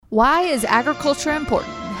Why is agriculture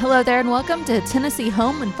important? Hello there and welcome to Tennessee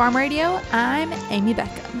Home and Farm Radio. I'm Amy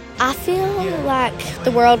Beckham. I feel like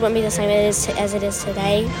the world wouldn't be the same as it is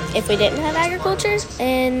today if we didn't have agriculture,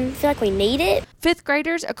 and I feel like we need it. Fifth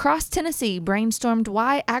graders across Tennessee brainstormed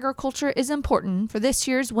why agriculture is important for this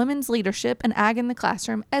year's Women's Leadership and Ag in the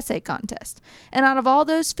Classroom essay contest. And out of all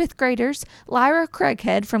those fifth graders, Lyra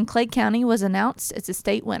Craighead from Clay County was announced as a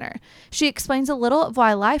state winner. She explains a little of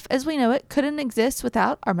why life as we know it couldn't exist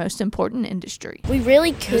without our most important industry. We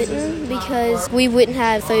really couldn't, because we wouldn't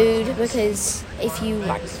have food, because if you,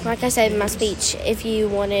 like I said in my speech, if you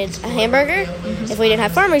wanted a hamburger, if we didn't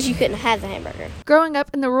have farmers, you couldn't have the hamburger. Growing up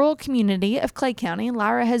in the rural community of Clay County,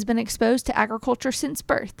 Lyra has been exposed to agriculture since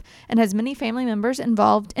birth and has many family members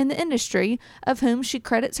involved in the industry, of whom she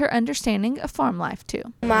credits her understanding of farm life to.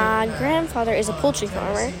 My grandfather is a poultry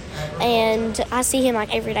farmer, and I see him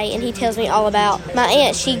like every day, and he tells me all about my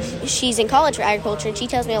aunt. She's in college for agriculture, and she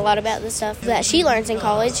tells me a lot about the stuff that she learns in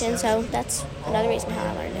college, and so that's another reason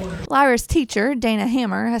how I learned it. Lyra's teacher, Dana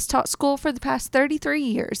Hammer, has taught school for the past 33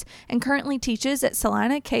 years and currently teaches at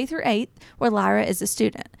Salina K-8, where Lyra is a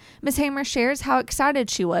student. Ms. Hammer shares how excited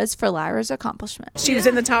she was for Lyra's accomplishment. She was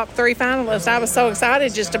in the top 3 finalists. I was so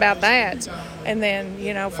excited just about that. And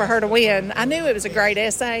then, for her to win, I knew it was a great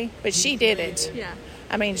essay, but she did it. Yeah.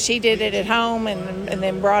 I mean, she did it at home and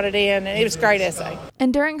then brought it in, and it was a great essay.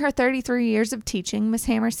 And during her 33 years of teaching, Ms.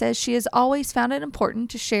 Hammer says she has always found it important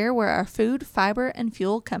to share where our food, fiber, and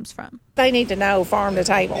fuel comes from. They need to know farm to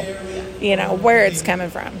table, where it's coming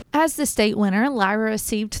from. As the state winner, Lyra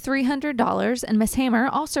received $300 and Ms. Hammer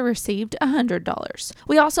also received $100.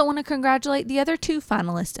 We also want to congratulate the other 2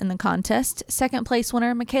 finalists in the contest, second place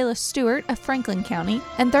winner Michaela Stewart of Franklin County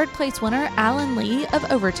and third place winner Alan Lee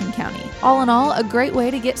of Overton County. All in all, a great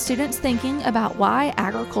way to get students thinking about why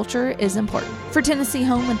agriculture is important. For Tennessee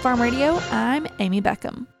Home and Farm Radio, I'm Amy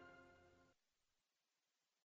Beckham.